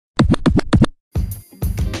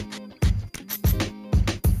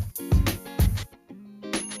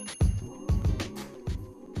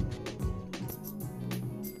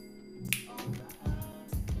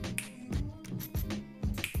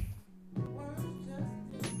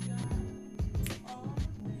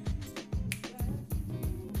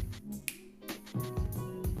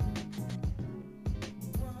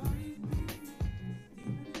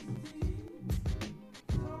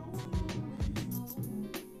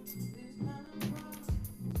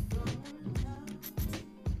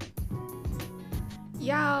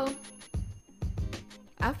Y'all,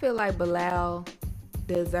 I feel like Bilal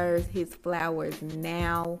deserves his flowers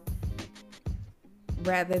now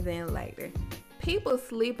rather than later. People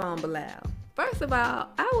sleep on Bilal. First of all,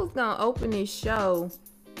 I was going to open this show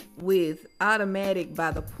with Automatic by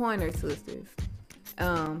the Pointer Sisters.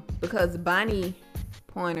 Because Bonnie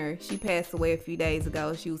Pointer, she passed away a few days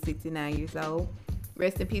ago. She was 69 years old.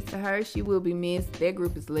 Rest in peace to her. She will be missed. That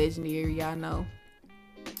group is legendary, y'all know.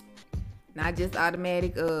 Not just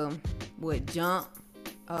Automatic, Jump.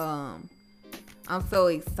 I'm so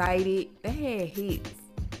excited. They had hits.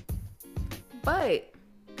 But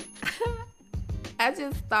I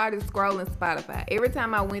just started scrolling Spotify. Every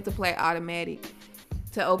time I went to play Automatic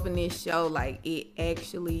to open this show, like, it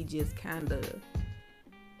actually just kind of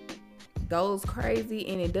goes crazy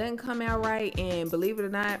and it doesn't come out right. And believe it or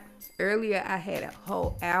not, earlier I had a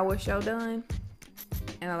whole hour show done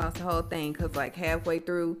and I lost the whole thing because like halfway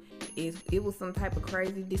through it was some type of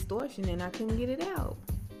crazy distortion and I couldn't get it out.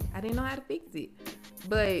 I didn't know how to fix it.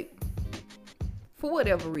 But for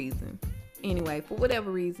whatever reason,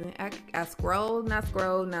 I scrolled and I was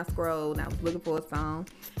looking for a song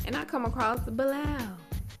and I come across the Bilal.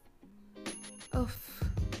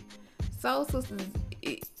 Soul Sisters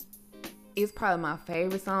is probably my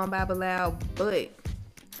favorite song by Bilal, but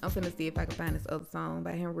I'm finna see if I can find this other song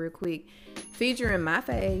by him real quick. Featuring my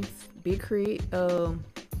face, Big Crit. Dang,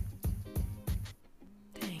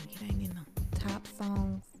 it ain't in the top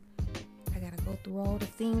songs. I gotta go through all the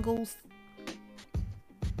singles.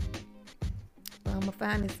 But I'm gonna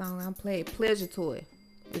find this song. I'm playing Pleasure Toy.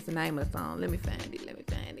 It's the name of the song. Let me find it.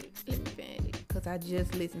 Because I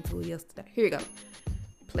just listened to it yesterday. Here you go.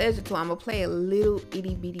 Pleasure Toy. I'm gonna play a little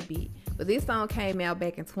itty bitty bit. But this song came out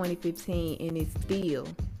back in 2015 and it's still,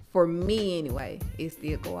 for me anyway, it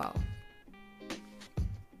still go off.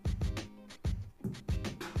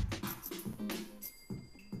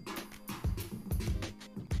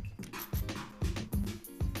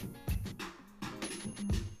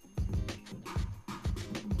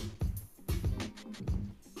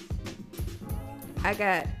 I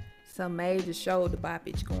got some major shoulder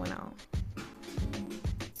boppage going on.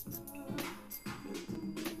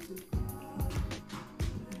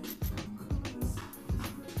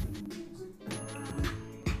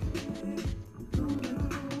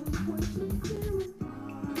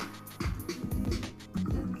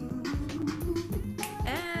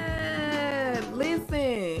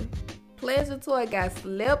 Listen, Pleasure Toy got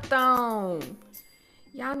slept on.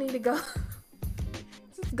 Y'all need to go.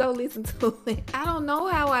 Go listen to it. I don't know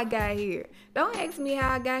how I got here. Don't ask me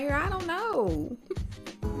how I got here. I don't know.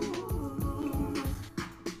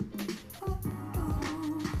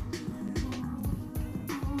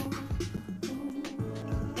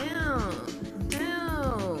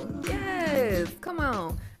 Yes. Come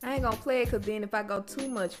on. I ain't gonna play it because then if I go too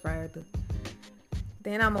much further,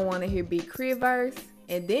 then I'm gonna want to hear Big Crit verse.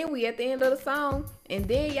 And then we at the end of the song. And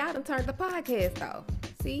then y'all done turned the podcast off.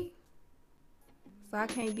 See? So I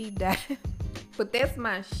can't deep dive. But that's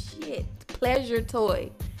my shit. Pleasure Toy.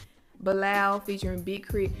 Bilal featuring Big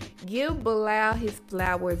Crit. Give Bilal his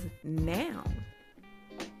flowers now.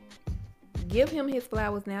 Give him his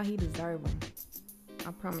flowers now. He deserves them.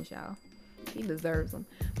 I promise y'all. He deserves them.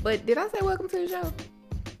 But did I say welcome to the show?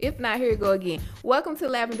 If not, here we go again. Welcome to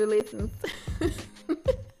Lavender Listens.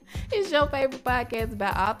 It's your favorite podcast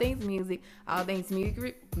about all things music, all things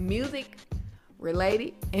music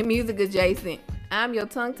related, and music adjacent. I'm your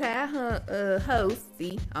tongue-tied host.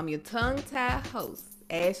 See, I'm your tongue-tied host,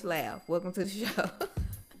 Ash Lav. Welcome to the show.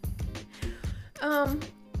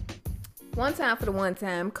 One time for the one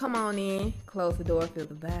time. Come on in, close the door, feel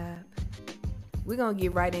the vibe. We're gonna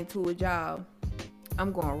get right into it, y'all.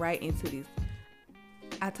 I'm going right into this.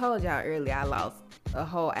 I told y'all earlier I lost a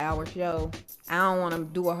whole hour show. I don't want to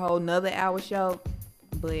do a whole nother hour show,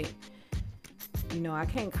 but you know I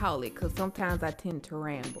can't call it because sometimes I tend to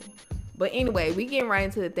ramble. But anyway, we getting right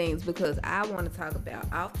into the things because I want to talk about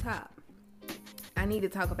off top. I need to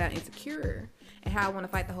talk about Insecure and how I want to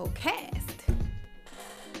fight the whole cast.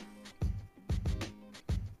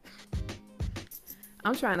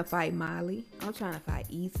 I'm trying to fight Molly. I'm trying to fight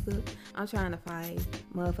Issa. I'm trying to fight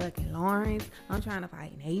motherfucking Lawrence. I'm trying to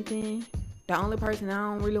fight Nathan. The only person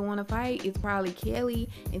I don't really want to fight is probably Kelly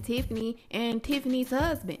and Tiffany's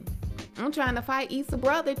husband. I'm trying to fight Issa's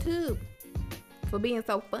brother too. For being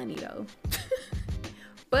so funny though.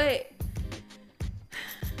 But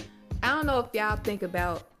I don't know if y'all think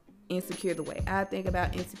about Insecure the way I think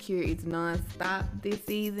about Insecure. It's non-stop this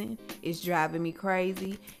season. It's driving me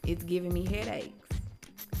crazy. It's giving me headaches.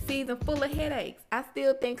 Season full of headaches. I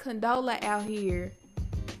still think Condola out here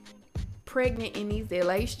pregnant in these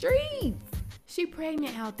LA streets. She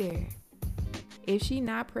pregnant out there. If she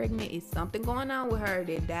not pregnant, it's something going on with her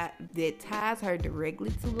that ties her directly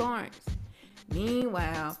to Lawrence.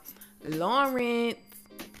 Meanwhile, Lawrence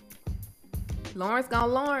gonna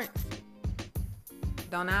Lawrence.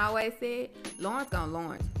 Don't I always say it? Lawrence gonna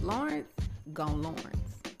Lawrence. Lawrence gonna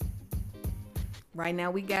Lawrence. Right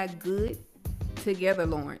now we got good together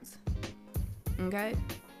Lawrence. Okay?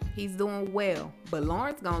 He's doing well. But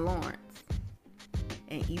Lawrence gonna Lawrence.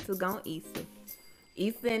 And Issa gonna Issa.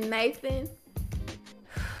 Issa and Nathan.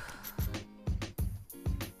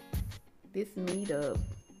 This meetup.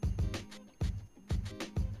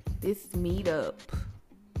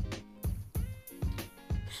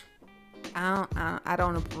 I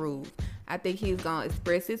don't approve. I think he's gonna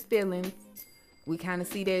express his feelings. We kind of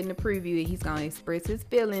see that in the preview. He's gonna express his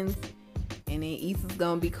feelings, and then Issa's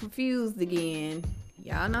gonna be confused again.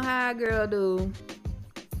 Y'all know how a girl do.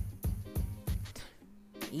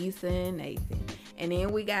 Issa and Nathan, and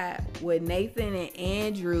then we got with Nathan and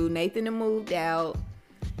Andrew. Nathan had moved out,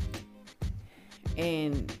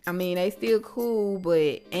 and I mean they still cool,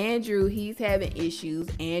 but Andrew, he's having issues.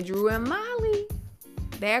 Andrew and Molly,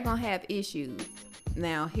 they're gonna have issues.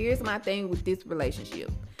 Now, here's my thing with this relationship.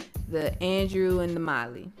 The Andrew and the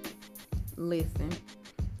Molly. Listen.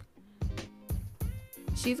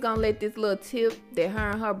 She's gonna let this little tip that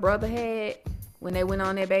her and her brother had when they went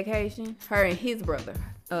on their vacation. Her and his brother.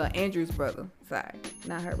 Andrew's brother. Sorry.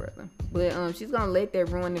 Not her brother. But she's gonna let that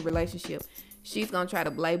ruin the relationship. She's gonna try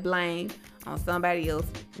to blame on somebody else.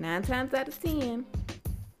 9 times out of 10.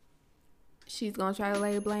 She's gonna try to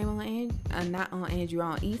lay blame on not on Andrew,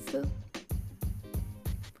 on Issa.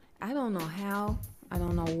 I don't know how, I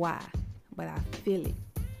don't know why, but I feel it.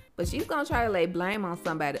 But she's gonna try to lay blame on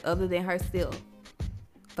somebody other than herself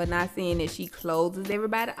for not seeing that she closes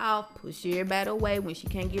everybody off, pushes everybody away when she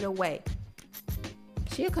can't get away.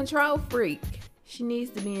 She a control freak. She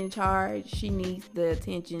needs to be in charge. She needs the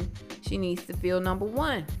attention. She needs to feel number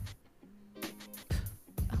one.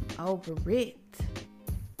 I'm over it.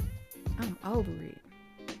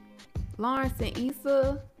 Lawrence and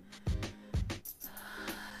Issa.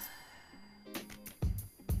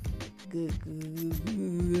 Good.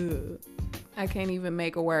 I can't even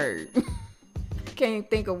make a word. Can't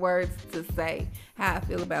think of words to say how I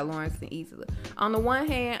feel about Lawrence and Issa. On the one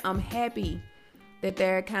hand, I'm happy that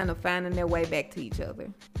they're kind of finding their way back to each other.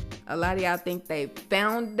 A lot of y'all think they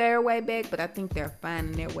found their way back, but I think they're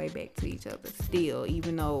finding their way back to each other still,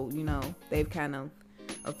 even though, they've kind of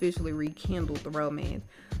officially rekindled the romance.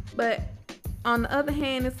 But on the other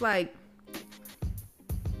hand, it's like,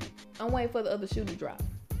 I'm waiting for the other shoe to drop.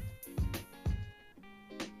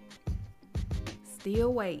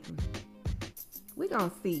 Still waiting. We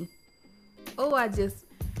gonna see. Oh,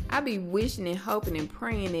 I be wishing and hoping and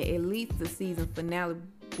praying that at least the season finale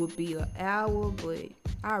would be an hour, but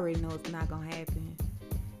I already know it's not gonna happen.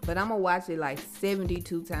 But I'm gonna watch it like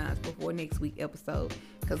 72 times before next week's episode,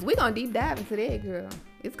 because we're gonna deep dive into that, girl.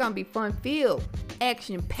 It's gonna be fun-filled,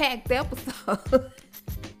 action-packed episode.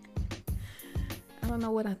 I don't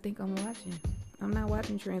know what I think I'm watching. I'm not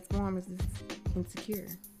watching Transformers. It's Insecure.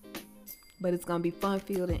 But it's gonna be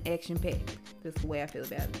fun-filled and action-packed. That's the way I feel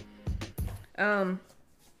about it.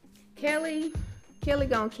 Kelly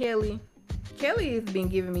gone Kelly. Kelly has been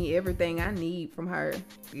giving me everything I need from her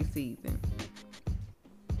this season.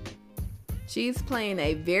 She's playing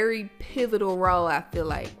a very pivotal role, I feel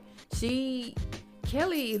like.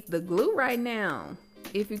 Kelly is the glue right now.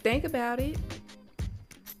 If you think about it,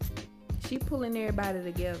 she pulling everybody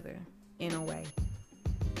together in a way.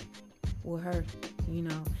 With her,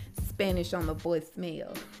 Spanish on the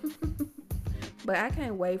voicemail. But I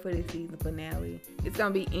can't wait for the season finale. It's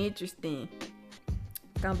gonna be interesting.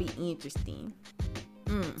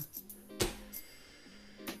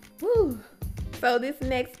 Woo. So this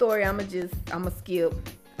next story, I'ma skip.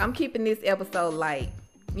 I'm keeping this episode light.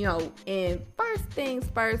 And first things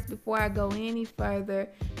first, before I go any further,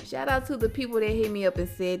 shout out to the people that hit me up and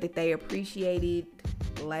said that they appreciated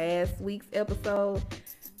last week's episode.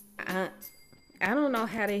 I don't know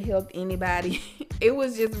how that helped anybody. It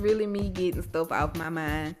was just really me getting stuff off my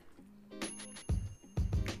mind.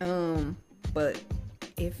 But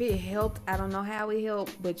if it helped, I don't know how it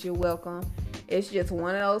helped, but you're welcome. It's just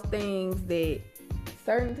one of those things that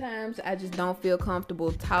certain times I just don't feel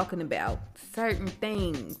comfortable talking about certain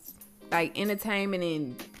things, like entertainment,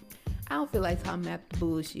 and I don't feel like talking about the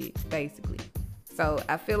bullshit, basically. So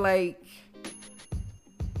I feel like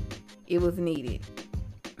it was needed.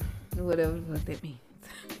 Whatever that means.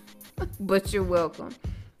 But you're welcome.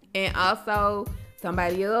 And also,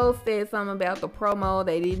 somebody else said something about the promo.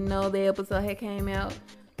 They didn't know the episode had came out.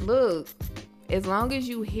 Look, As long as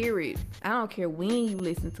you hear it, I don't care when you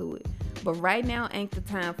listen to it. But right now ain't the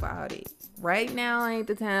time for all that. Right now ain't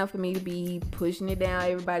the time for me to be pushing it down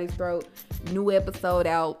everybody's throat. New episode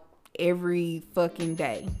out every fucking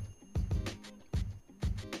day.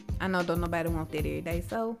 I know don't nobody want that every day.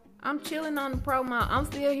 So I'm chilling on the promo. I'm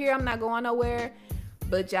still here. I'm not going nowhere.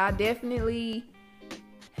 But y'all definitely,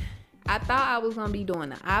 I thought I was going to be doing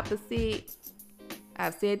the opposite.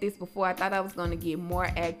 I've said this before. I thought I was going to get more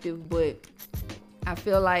active, but I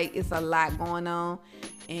feel like it's a lot going on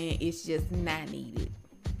and it's just not needed.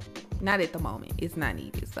 Not at the moment. It's not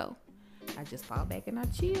needed. So I just fall back and I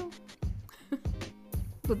chill.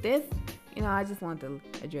 But that's, I just wanted to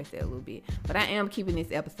address that a little bit. But I am keeping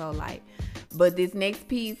this episode light. But this next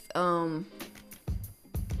piece,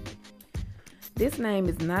 this name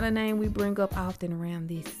is not a name we bring up often around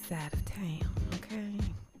this side of town, okay?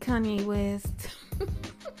 Kanye West.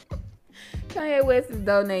 Kanye West is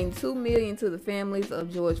donating $2 million to the families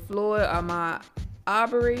of George Floyd, Ahmaud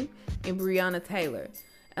Arbery, and Breonna Taylor.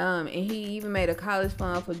 And he even made a college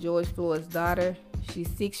fund for George Floyd's daughter. She's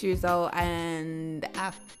 6 years old, and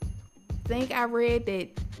I think I read that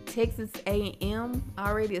Texas A&M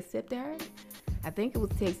already accepted her. I think it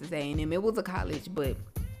was Texas A&M. It was a college, but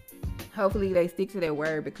hopefully they stick to their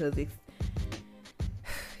word, because it's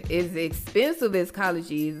as expensive as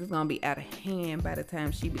college is, it's gonna be out of hand by the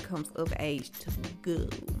time she becomes of age to go.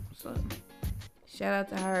 So shout out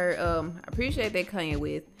to her. I appreciate that, Kanye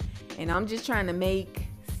West, and I'm just trying to make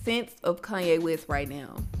sense of Kanye West right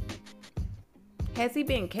now. Has he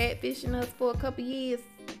been catfishing us for a couple years?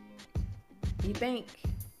 You think?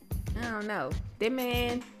 I don't know. That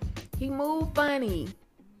man, he moved funny.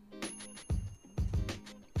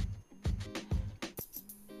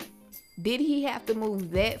 Did he have to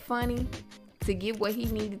move that funny to get what he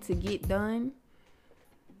needed to get done?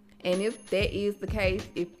 And if that is the case,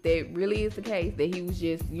 if that really is the case, that he was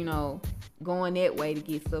just, going that way to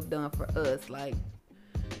get stuff done for us, like,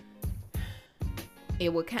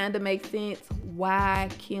 it would kind of make sense why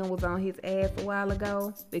Kim was on his ass a while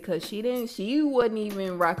ago, because she wasn't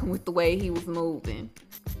even rocking with the way he was moving.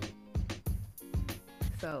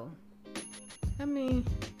 So, I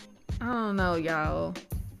don't know, y'all.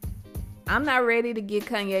 I'm not ready to give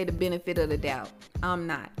Kanye the benefit of the doubt. I'm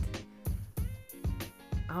not.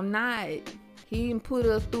 He done put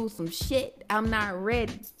us through some shit. I'm not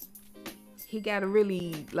ready. He gotta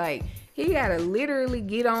really, he gotta literally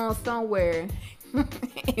get on somewhere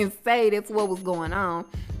and say that's what was going on,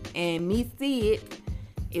 and me see it.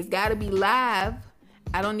 It's gotta be live.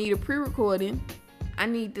 I don't need a pre-recording. I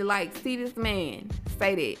need to see this man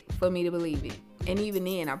say that for me to believe it. And even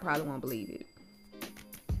then, I probably won't believe it.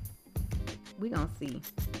 We gonna see.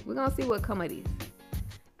 We're gonna see what come of this.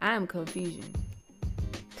 I am confusion.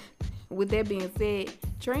 With that being said,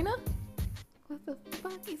 Trina, what the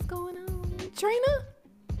fuck is going on? Trina?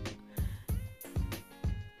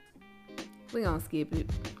 We gonna skip it.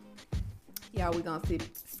 Y'all, we gonna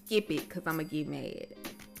skip it because I'm gonna get mad.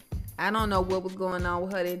 I don't know what was going on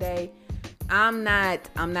with her today. I'm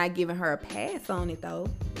not giving her a pass on it though.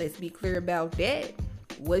 Let's be clear about that.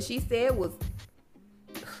 What she said was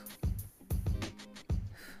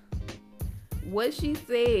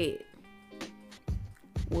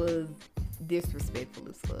disrespectful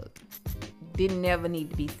as fuck. Didn't never need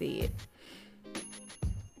to be said.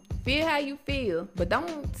 Feel how you feel, but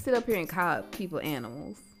don't sit up here and call people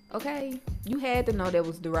animals, okay? You had to know that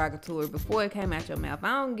was derogatory before it came out your mouth. I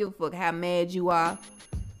don't give a fuck how mad you are.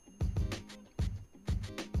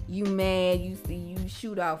 You mad, you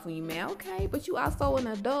shoot off when you mad, okay? But you also an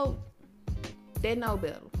adult that know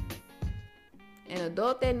better. An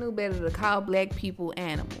adult that knew better to call black people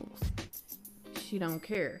animals. She don't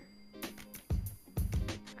care.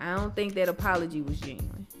 I don't think that apology was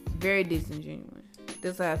genuine. Very disingenuous.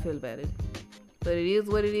 That's how I feel about it. But it is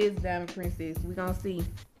what it is, Diamond Princess. We gonna see.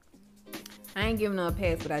 I ain't giving her a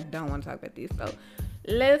pass, but I don't want to talk about this. So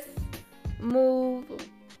let's move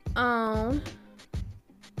on.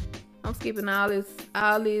 I'm skipping all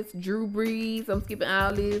this Drew Brees. I'm skipping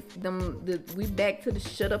all this. We back to the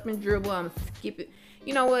shut up and dribble. I'm skipping.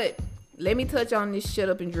 You know what? Let me touch on this shut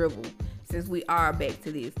up and dribble since we are back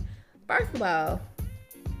to this. First of all,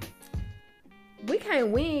 we can't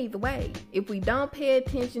win either way. If we don't pay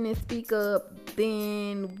attention and speak up,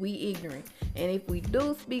 then we ignorant. And if we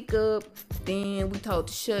do speak up, then we told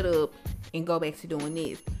to shut up and go back to doing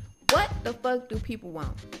this. What the fuck do people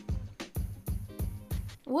want?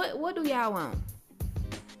 What do y'all want?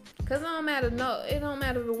 Cause it don't matter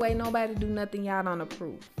the way nobody do nothing y'all don't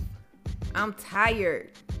approve. I'm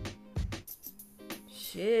tired.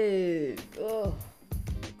 Shit. Ugh.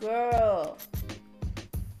 Girl.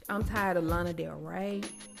 I'm tired of Lana Del Rey.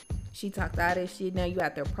 She talked all that shit. Now you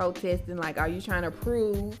out there protesting. Like, are you trying to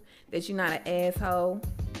prove that you're not an asshole?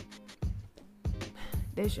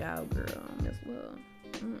 That's y'all girl as well.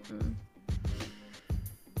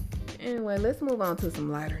 Anyway, let's move on to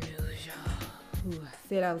some lighter news, y'all. Ooh, I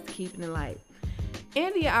said I was keeping it light.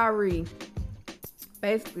 India Arie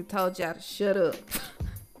basically told y'all to shut up.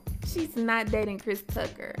 She's not dating Chris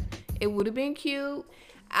Tucker. It would have been cute.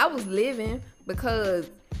 I was living because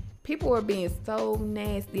people were being so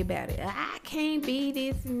nasty about it. I can't be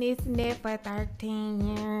this and that for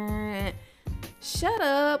 13 years. Shut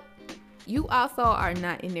up. You also are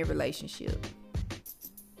not in a relationship.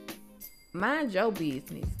 Mind your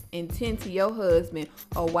business and tend to your husband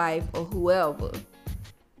or wife or whoever.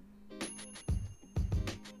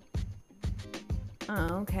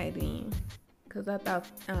 Oh, okay then. Because I thought,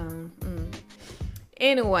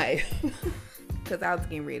 Anyway, because I was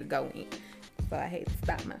getting ready to go in. So I had to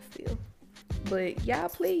stop myself. But y'all,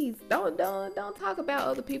 please don't talk about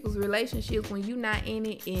other people's relationships when you're not in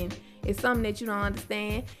it and it's something that you don't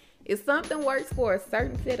understand. If something works for a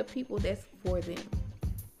certain set of people, that's for them.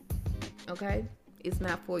 Okay? It's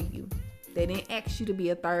not for you. They didn't ask you to be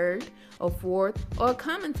a third or fourth or a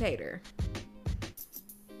commentator.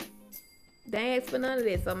 They ain't asked for none of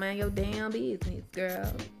that, so mind your damn business,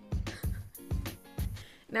 girl.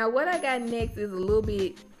 Now, what I got next is a little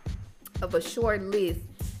bit of a short list.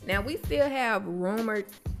 Now, we still have rumored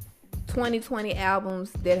 2020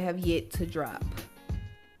 albums that have yet to drop.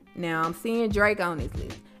 Now, I'm seeing Drake on this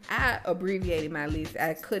list. I abbreviated my list.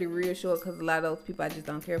 I cut it real short because a lot of those people I just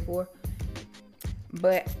don't care for.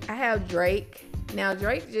 But I have Drake. Now,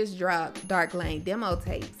 Drake just dropped Dark Lane demo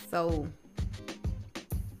tapes. So,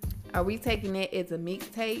 are we taking that as a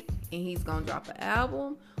mixtape and he's going to drop an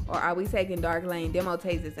album? Or are we taking Dark Lane demo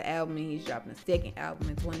tapes as an album and he's dropping a second album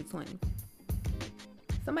in 2020?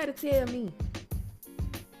 Somebody tell me.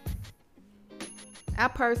 I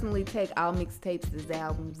personally take all mixtapes as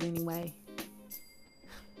albums anyway.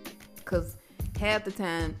 Because half the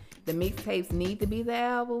time, the mixtapes need to be the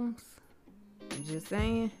albums. I'm just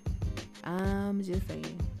saying.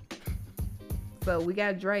 So we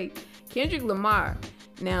got Drake. Kendrick Lamar.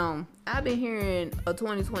 Now, I've been hearing a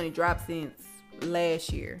 2020 drop since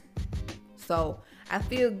last year. So I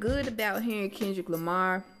feel good about hearing Kendrick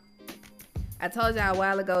Lamar. I told y'all a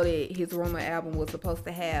while ago that his Rumor album was supposed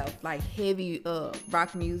to have like heavy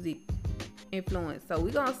rock music influence. So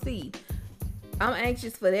we're gonna see. I'm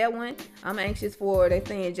anxious for that one. I'm anxious for, they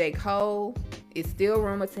saying J. Cole is still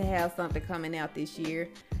rumored to have something coming out this year.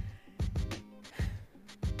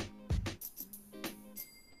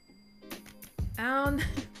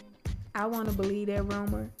 I want to believe that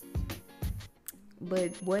rumor.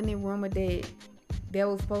 But wasn't it rumored that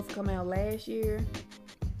was supposed to come out last year?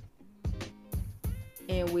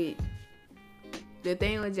 And with the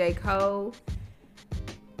thing with J. Cole,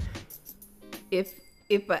 if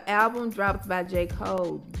an album drops by J.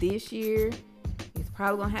 Cole this year, it's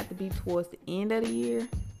probably going to have to be towards the end of the year,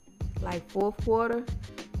 like fourth quarter,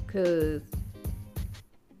 because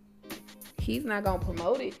he's not going to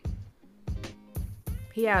promote it.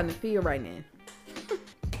 He out in the field right now.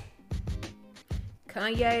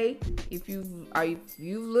 Kanye, if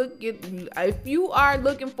you are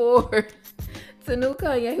looking forward to new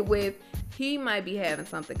Kanye West, he might be having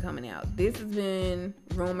something coming out. This has been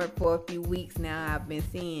rumored for a few weeks now. I've been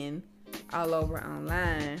seeing all over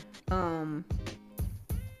online.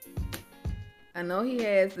 I know he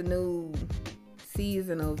has the new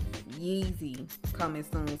season of Yeezy coming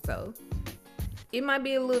soon, so it might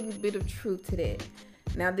be a little bit of truth to that.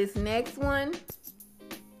 Now, this next one,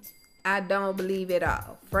 I don't believe at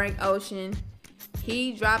all. Frank Ocean,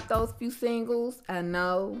 he dropped those few singles, I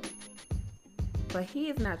know, but he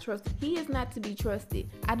is not trusted. He is not to be trusted.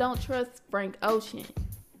 I don't trust Frank Ocean.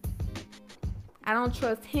 I don't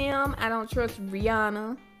trust him. I don't trust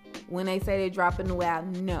Rihanna when they say they're dropping a new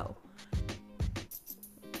album. No.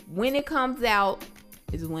 When it comes out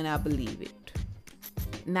is when I believe it.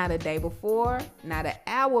 Not a day before, not an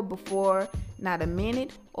hour before, not a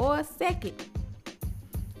minute or a second.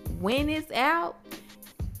 When it's out,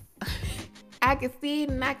 I can see it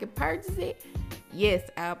and I can purchase it. Yes,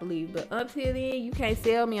 I believe. But until then, you can't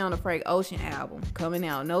sell me on a Frank Ocean album coming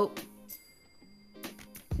out. Nope.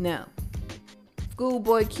 No.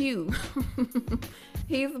 Schoolboy Q.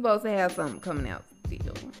 He's supposed to have something coming out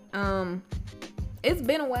still. It's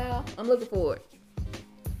been a while. I'm looking forward.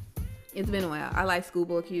 It's been a while. I like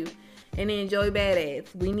Schoolboy Q. And then Joey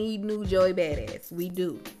Badass. We need new Joey Badass. We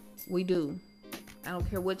do. I don't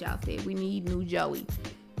care what y'all say. We need new Joey.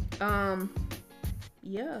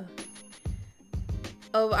 Yeah.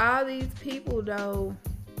 Of all these people, though,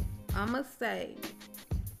 I'ma say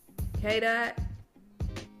K Dot,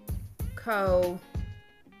 Cole,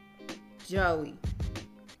 Joey.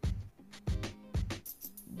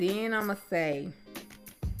 Then I'ma say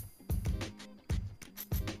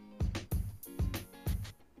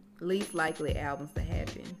least likely albums to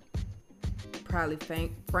happen. Probably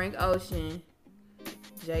Frank Ocean,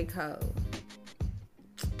 J. Cole.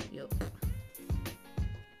 Yep.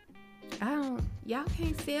 Y'all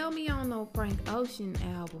can't sell me on no Frank Ocean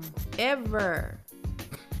album. Ever.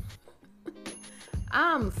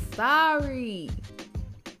 I'm sorry.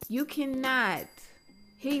 You cannot.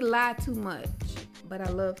 He lied too much. But I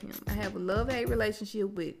love him. I have a love-hate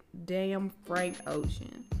relationship with damn Frank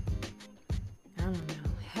Ocean. I don't know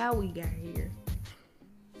how we got here.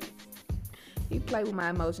 He played with my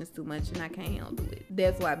emotions too much and I can't handle it.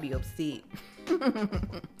 That's why I be upset.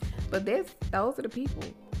 But those are the people.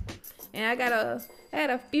 And I had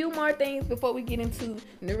a few more things before we get into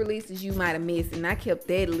new releases you might have missed. And I kept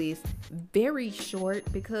that list very short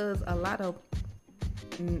because a lot of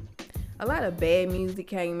bad music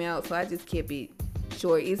came out, so I just kept it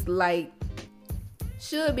short. It's like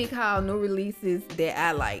should be called new releases that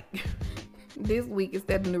I like this week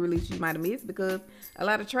instead of new releases you might have missed because a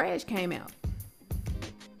lot of trash came out.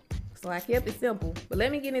 So I kept it simple. But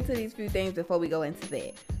let me get into these few things before we go into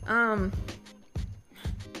that.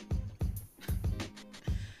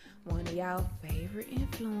 One of y'all favorite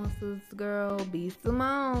influencers, girl, B.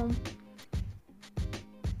 Simone.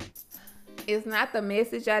 It's not the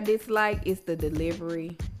message I dislike, it's the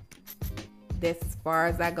delivery. That's as far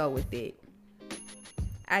as I go with it.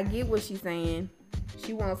 I get what she's saying.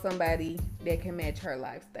 She wants somebody that can match her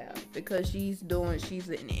lifestyle because she's an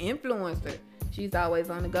influencer. She's always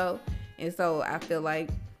on the go. And so I feel like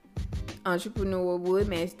entrepreneur would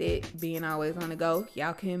match that, being always on the go.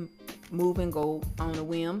 Y'all can move and go on a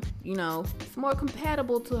whim. You know, it's more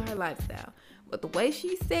compatible to her lifestyle. But the way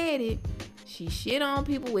she said it, she shit on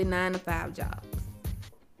people with 9-to-5 jobs.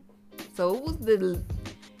 So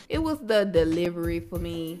it was the delivery for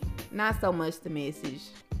me. Not so much the message.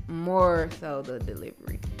 More so the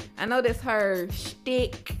delivery. I know that's her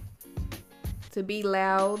shtick, to be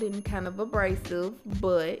loud and kind of abrasive,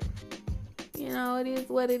 but you know, it is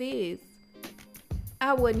what it is.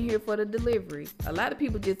 I wasn't here for the delivery. A lot of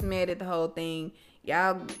people just mad at the whole thing.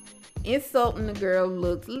 Y'all insulting the girl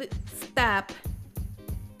looks. Stop.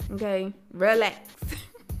 Okay? Relax.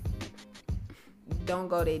 Don't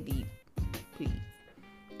go that deep, please.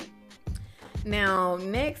 Now,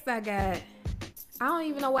 next I don't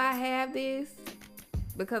even know why I have this,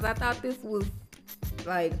 because I thought this was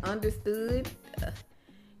like understood.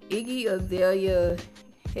 Iggy Azalea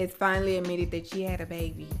has finally admitted that she had a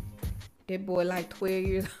baby. That boy like 12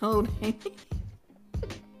 years old.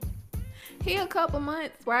 He a couple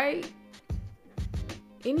months, right?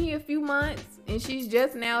 Isn't he a few months? And she's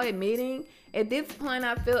just now admitting. At this point,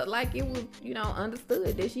 I felt like it was,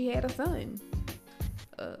 understood that she had a son.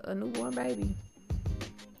 A newborn baby.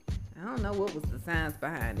 I don't know what was the science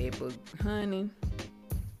behind it, but honey,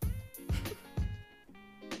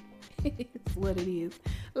 it's what it is.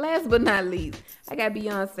 Last but not least, I got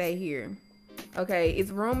Beyonce here. Okay, it's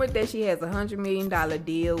rumored that she has $100 million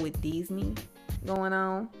deal with Disney going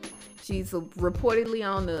on. She's reportedly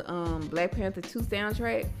on the Black Panther 2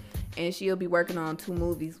 soundtrack, and she'll be working on 2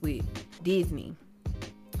 movies with Disney.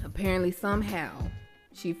 Apparently, somehow,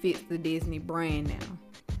 she fits the Disney brand now.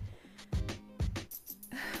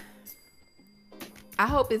 I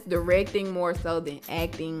hope it's directing more so than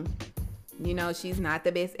acting. You know, she's not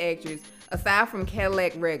the best actress. Aside from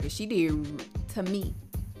Cadillac Records, she did, to me,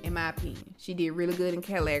 in my opinion, she did really good in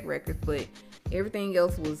Cadillac Records, but everything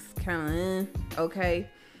else was kind of okay.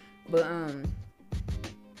 But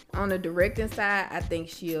on the directing side, I think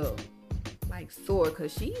she'll like soar,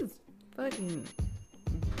 because she's fucking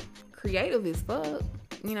creative as fuck,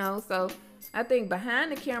 so I think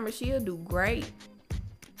behind the camera she'll do great.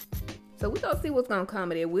 So we gonna see what's gonna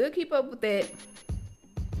come of it. We'll keep up with that.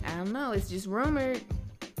 I don't know, it's just rumored.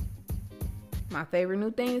 My favorite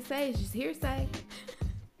new thing to say is just hearsay.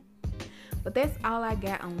 But that's all I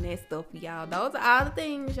got on that stuff, y'all. Those are all the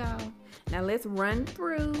things, y'all. Now let's run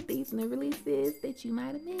through these new releases that you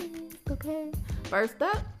might have missed, okay? First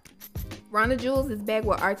up, Run the Jewels is back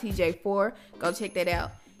with RTJ4. Go check that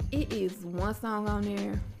out. It is one song on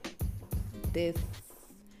there.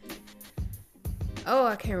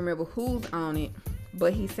 I can't remember who's on it,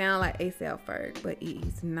 but he sound like A$AP Ferg, but it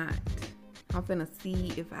is not. I'm finna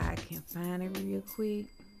see if I can find it real quick.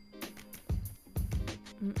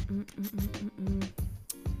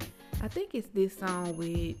 I think it's this song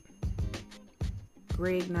with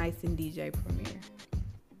Greg Nice and DJ Premier.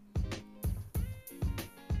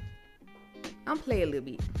 I'm play a little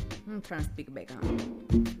bit. I'm gonna turn the speaker back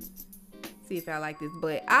on. See if I like this.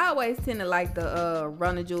 But I always tend to like the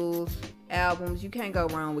Run the Jewels albums. You can't go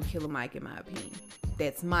wrong with Killer Mike in my opinion.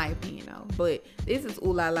 That's my opinion though. But this is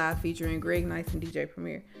Ooh La La featuring Greg Nice and DJ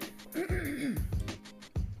Premier.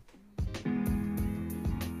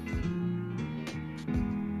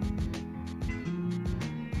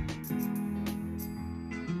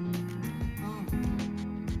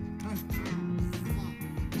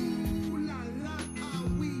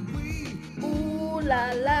 Ooh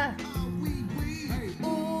la la.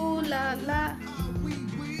 Ooh la la.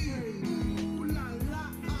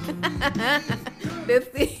 That's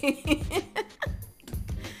it.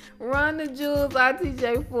 Run the Jewels,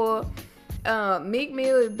 RTJ4. Meek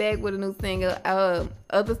Mill is back with a new single,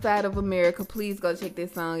 Other Side of America. Please go check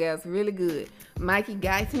this song out. It's really good. Mikey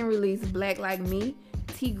Guyton released Black Like Me.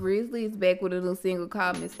 T Grizzly is back with a new single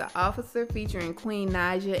called Mr. Officer featuring Queen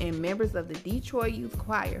Naija and members of the Detroit Youth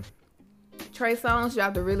Choir. Trey Songz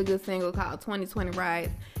dropped a really good single called 2020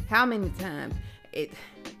 Riots. How many times?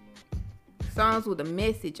 Songs with a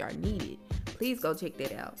message are needed. Please go check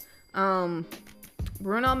that out.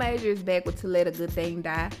 Bruno Major is back with To Let a Good Thing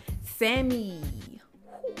Die. Sammy,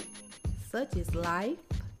 such is life.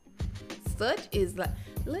 Such is life.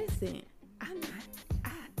 Listen, I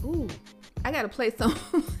gotta play some.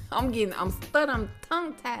 I'm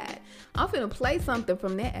tongue tied. I'm finna play something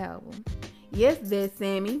from that album. Yes, that's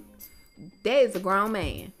Sammy. That is a grown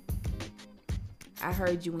man. I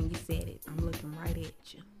heard you when you said it. I'm looking right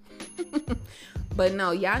at you. But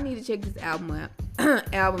no, y'all need to check this album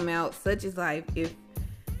out. Such is life.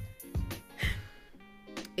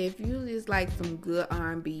 If you just like some good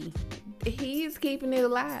R&B, he is keeping it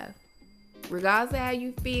alive. Regardless of how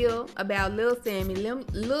you feel about Lil Sammy,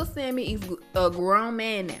 Lil Sammy is a grown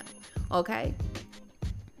man now. Okay?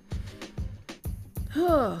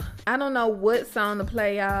 I don't know what song to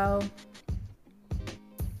play, y'all.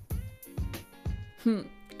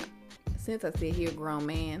 Since I said he a grown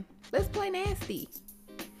man, let's play Nasty.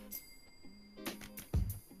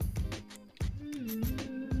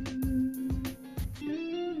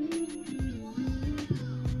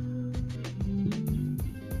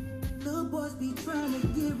 Little boys be trying to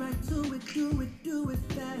get right to it, do it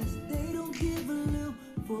fast. They don't give a little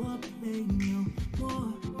for play no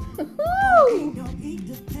more. Don't eat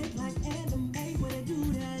the cake like Adam ate when they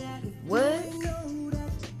do that. What?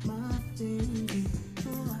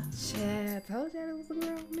 Chad, I told you it was a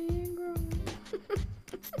grown man, grown.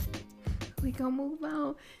 We gonna move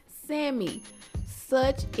on. Sammy,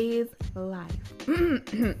 Such is Life.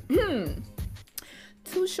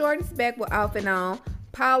 Too Short is back with Off and On.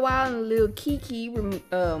 Pow Wow and Lil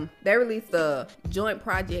Keke, they released a joint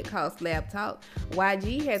project called Slab Talk.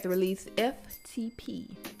 YG has released FTP.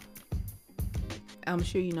 I'm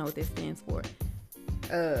sure you know what that stands for.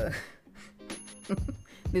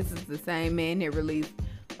 This is the same man that released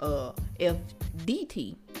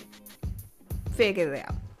FDT. Figure it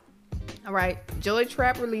out. All right. Joy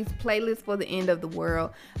Trap released Playlist for the End of the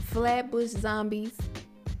World. Flatbush Zombies,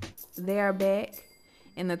 they're back.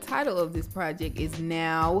 And the title of this project is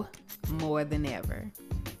Now More Than Ever.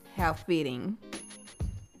 How fitting.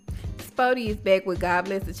 Spody is back with God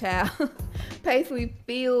Bless the Child. Paisley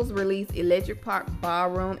Fields released Electric Park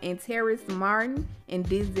Ballroom, and Terrace Martin and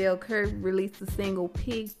Denzel Curry released the single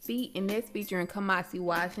Pig Feet, and that's featuring Kamasi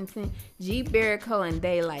Washington, G. Barrico, and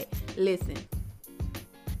Daylight. Listen,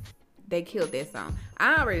 they killed that song.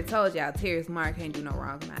 I already told y'all Terrace Martin can't do no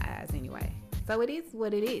wrong in my eyes anyway. So it is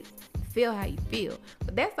what it is. Feel how you feel.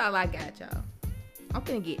 But that's all I got, y'all. I'm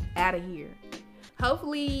finna get out of here.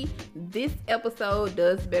 Hopefully this episode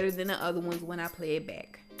does better than the other ones when I play it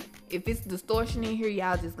back. If it's distortion in here,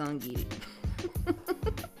 y'all just gonna get it.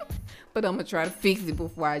 But I'm gonna try to fix it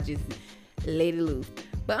before I just let it loose.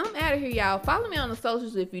 But I'm out of here, y'all. Follow me on the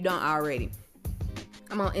socials if you don't already.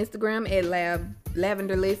 I'm on Instagram at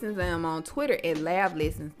Lavender Listens, and I'm on Twitter at Lav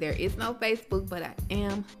Listens. There is no Facebook, but I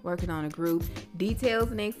am working on a group.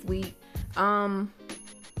 Details next week. I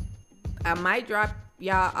might drop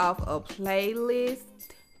y'all off a playlist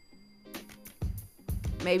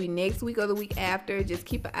maybe next week or the week after. Just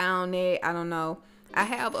keep an eye on that. I don't know. I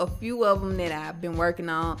have a few of them that I've been working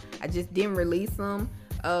on. I just didn't release them.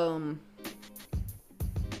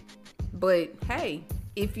 But hey,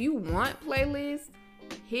 if you want playlists,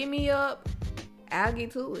 hit me up. I'll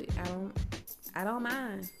get to it. I don't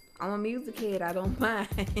mind. I'm a music head. I don't mind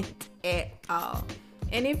at all.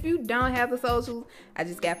 And if you don't have the socials, I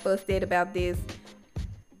just got fussed at about this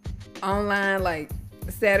online like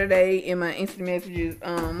Saturday in my instant messages.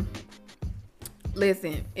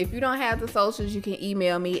 Listen, if you don't have the socials, you can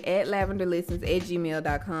email me at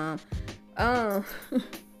lavenderlistens@gmail.com.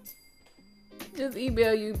 Just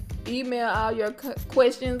email all your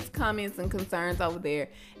questions, comments, and concerns over there,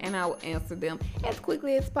 and I will answer them as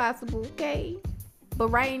quickly as possible, okay? But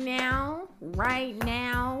right now,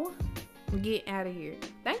 get out of here.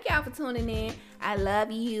 Thank y'all for tuning in. I love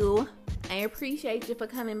you. I appreciate you for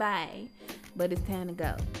coming by. But it's time to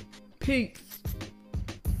go. Peace.